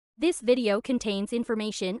This video contains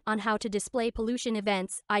information on how to display pollution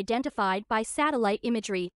events identified by satellite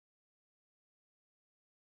imagery.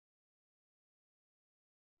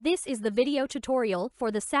 This is the video tutorial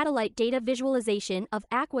for the satellite data visualization of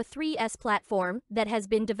aqua3S platform that has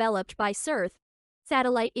been developed by CERTH.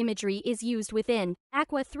 Satellite imagery is used within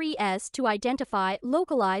aqua3S to identify,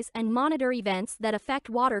 localize, and monitor events that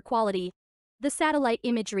affect water quality. The satellite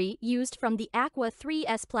imagery used from the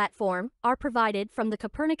aqua3S platform are provided from the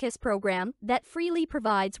Copernicus program that freely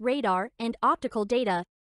provides radar and optical data.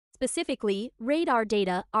 Specifically, radar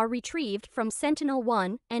data are retrieved from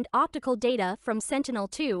Sentinel-1 and optical data from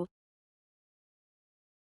Sentinel-2.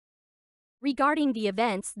 Regarding the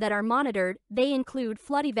events that are monitored, they include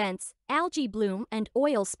flood events, algae bloom, and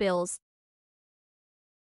oil spills.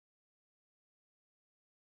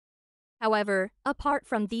 However, apart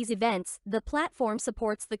from these events, the platform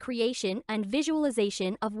supports the creation and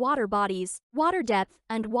visualization of water bodies, water depth,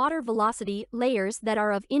 and water velocity layers that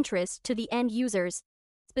are of interest to the end users.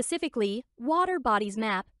 Specifically, Water Bodies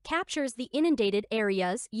Map captures the inundated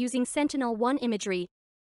areas using Sentinel-1 imagery.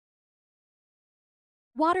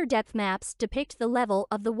 Water depth maps depict the level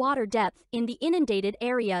of the water depth in the inundated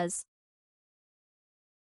areas.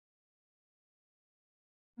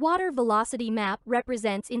 Water velocity map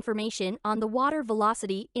represents information on the water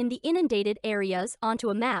velocity in the inundated areas onto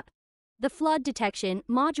a map. The flood detection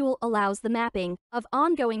module allows the mapping of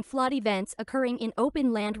ongoing flood events occurring in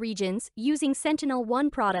open land regions using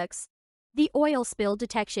Sentinel-1 products. The oil spill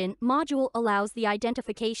detection module allows the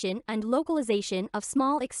identification and localization of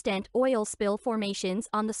small extent oil spill formations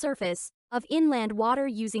on the surface of inland water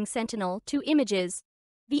using Sentinel-2 images.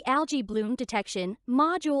 The algae bloom detection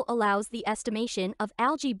module allows the estimation of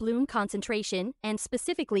algae bloom concentration and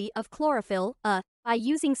specifically of chlorophyll, by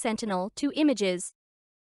using Sentinel-2 images.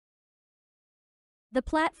 The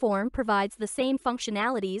platform provides the same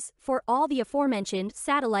functionalities for all the aforementioned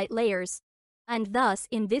satellite layers. And thus,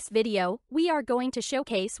 in this video, we are going to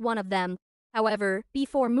showcase one of them. However,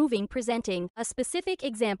 before presenting a specific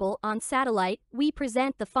example on satellite, we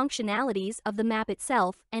present the functionalities of the map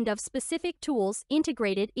itself and of specific tools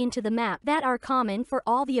integrated into the map that are common for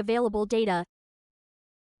all the available data.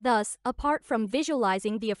 Thus, apart from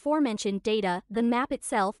visualizing the aforementioned data, the map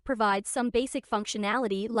itself provides some basic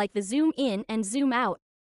functionality like the zoom in and zoom out.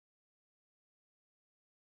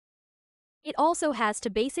 It also has two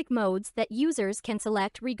basic modes that users can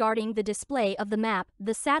select regarding the display of the map,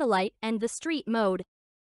 the satellite and the street mode.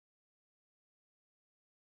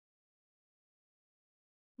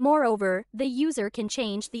 Moreover, the user can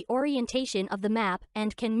change the orientation of the map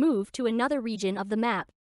and can move to another region of the map.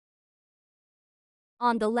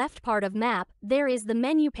 On the left part of map, there is the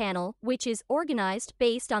menu panel, which is organized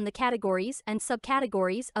based on the categories and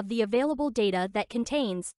subcategories of the available data that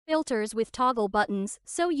contains filters with toggle buttons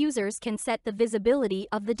so users can set the visibility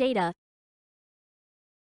of the data.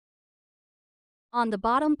 On the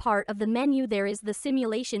bottom part of the menu there is the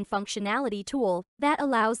simulation functionality tool that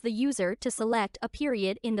allows the user to select a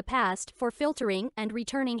period in the past for filtering and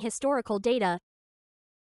returning historical data.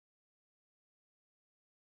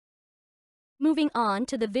 Moving on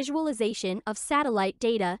to the visualization of satellite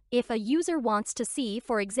data, if a user wants to see,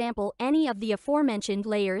 for example, any of the aforementioned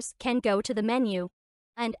layers, can go to the menu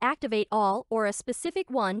and activate all or a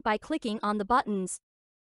specific one by clicking on the buttons.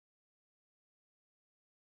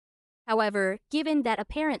 However, given that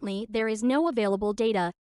apparently there is no available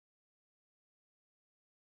data,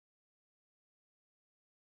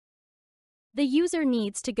 the user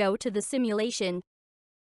needs to go to the simulation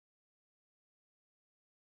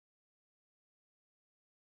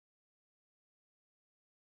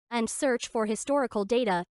and search for historical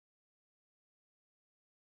data.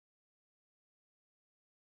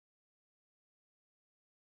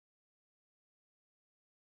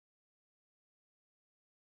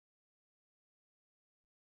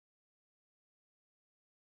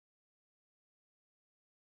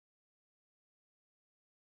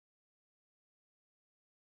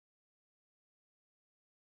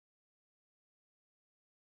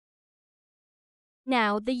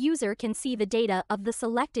 Now the user can see the data of the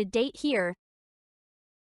selected date here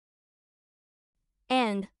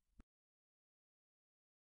and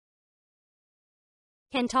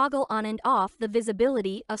can toggle on and off the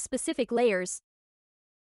visibility of specific layers.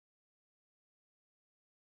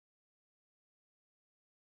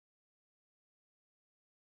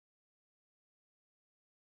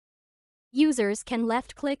 Users can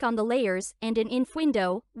left-click on the layers and an INF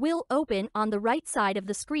window will open on the right side of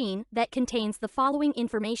the screen that contains the following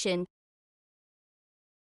information: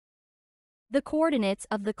 the coordinates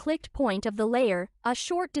of the clicked point of the layer, a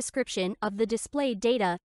short description of the displayed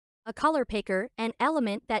data, a color picker, an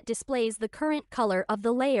element that displays the current color of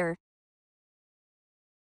the layer.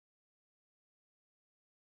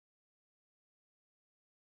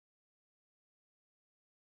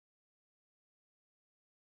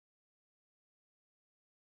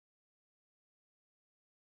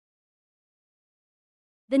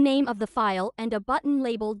 The name of the file and a button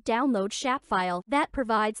labeled Download Shapefile that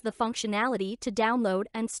provides the functionality to download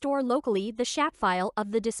and store locally the shapefile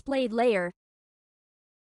of the displayed layer.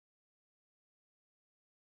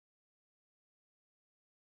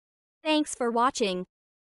 Thanks for watching.